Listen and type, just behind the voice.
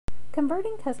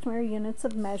Converting customary units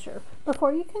of measure.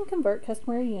 Before you can convert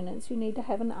customary units, you need to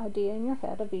have an idea in your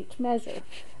head of each measure.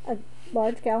 A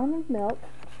large gallon of milk,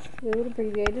 we would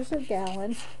abbreviate as a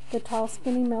gallon. The tall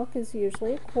skinny milk is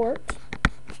usually a quart.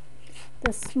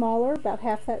 The smaller, about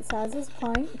half that size, is a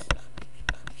pint.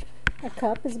 A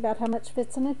cup is about how much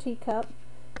fits in a teacup.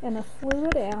 And a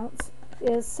fluid ounce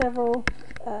is several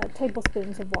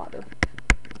tablespoons of water.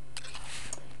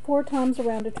 4 times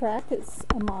around a track is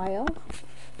a mile.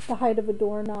 The height of a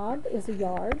doorknob is a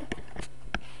yard.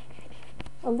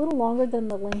 A little longer than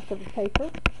the length of a paper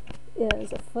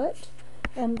is a foot,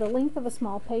 and the length of a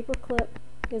small paper clip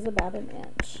is about an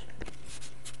inch.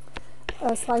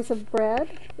 A slice of bread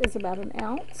is about an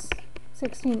ounce.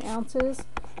 16 ounces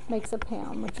makes a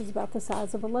pound, which is about the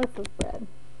size of a loaf of bread.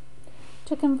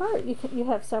 To convert, you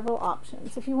have several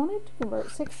options. If you wanted to convert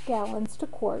 6 gallons to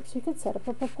quarts, you could set up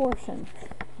a proportion.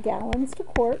 Gallons to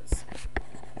quarts.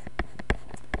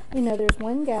 We know there's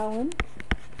 1 gallon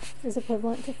is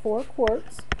equivalent to 4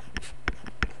 quarts.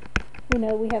 We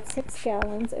know we have 6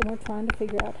 gallons, and we're trying to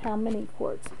figure out how many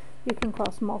quarts. You can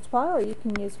cross multiply, or you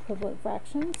can use equivalent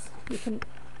fractions. You can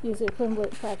use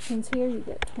equivalent fractions here, you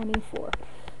get 24.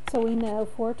 So we know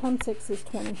 4 times 6 is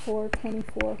 24,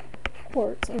 24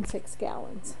 quarts and 6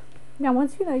 gallons. Now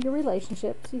once you know your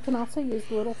relationships, you can also use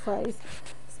the little phrase,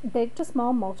 big to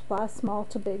small multiply, small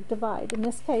to big divide. In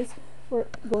this case, we're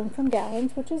going from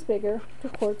gallons, which is bigger, to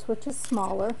quarts, which is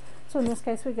smaller. So in this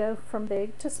case, we go from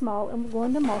big to small, and we're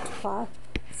going to multiply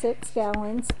 6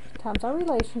 gallons times our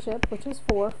relationship, which is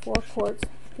 4. 4 quarts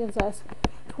gives us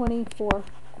 24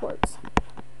 quarts.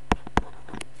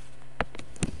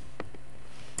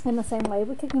 In the same way,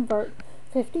 we could convert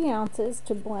 50 ounces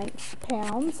to blank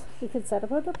pounds. We could set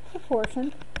up a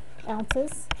proportion,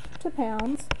 ounces to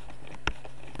pounds.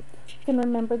 You can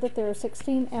remember that there are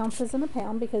 16 ounces in a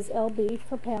pound because LB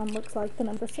for pound looks like the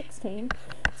number 16.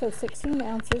 So 16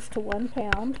 ounces to 1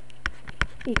 pound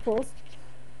equals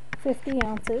 50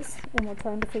 ounces, and we're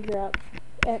trying to figure out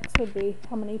X would be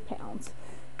how many pounds.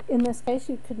 In this case,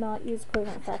 you could not use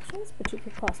equivalent fractions, but you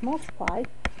could cross multiply.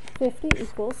 50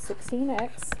 equals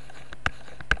 16x.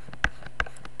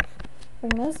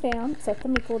 Bring those down, set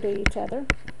them equal to each other.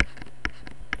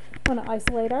 We want to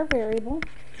isolate our variable.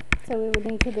 So we would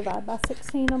need to divide by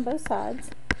 16 on both sides.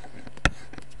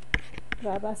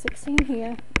 Divide by 16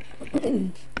 here.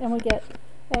 And we get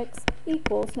x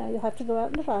equals, now you'll have to go out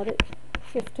and divide it,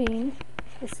 50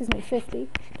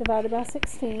 divided by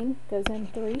 16 goes in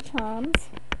 3 times.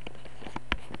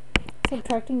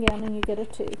 Subtracting down, and you get a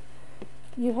 2.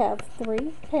 You have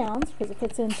 3 pounds because it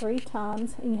fits in 3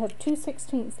 times, and you have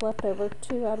 2/16 left over,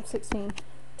 2 out of 16,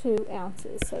 2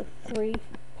 ounces. So 3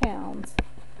 pounds.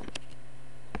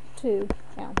 2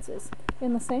 ounces.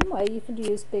 In the same way, you could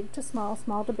use big to small,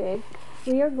 small to big.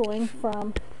 We are going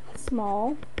from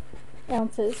small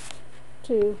ounces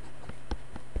to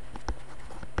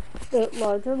the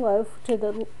larger loaf to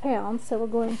the pounds. So we're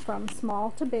going from small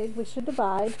to big. We should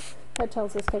divide. That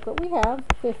tells us take what we have,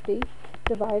 50,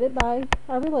 divide it by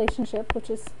our relationship, which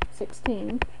is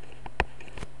 16.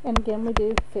 And again, we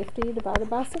do 50 divided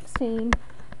by 16,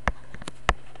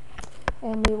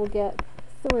 and we will get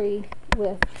 3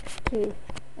 with 2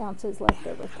 ounces left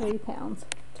over, 3 pounds,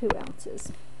 2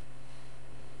 ounces.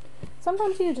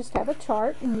 Sometimes you just have a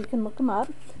chart and you can look them up.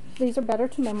 These are better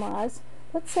to memorize.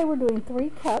 Let's say we're doing 3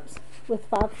 cups with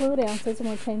 5 fluid ounces, and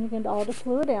we're changing it all to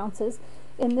fluid ounces.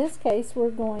 In this case, we're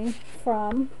going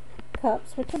from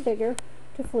cups, which are bigger,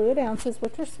 to fluid ounces,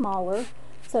 which are smaller.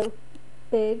 So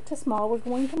big to small, we're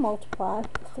going to multiply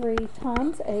 3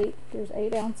 times 8. There's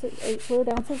 8 fluid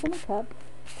ounces in a cup.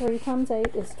 3 times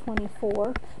 8 is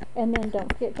 24, and then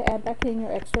don't forget to add back in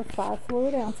your extra 5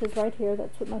 fluid ounces right here.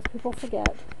 That's what most people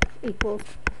forget, equals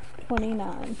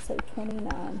 29. So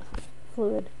 29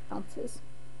 fluid ounces.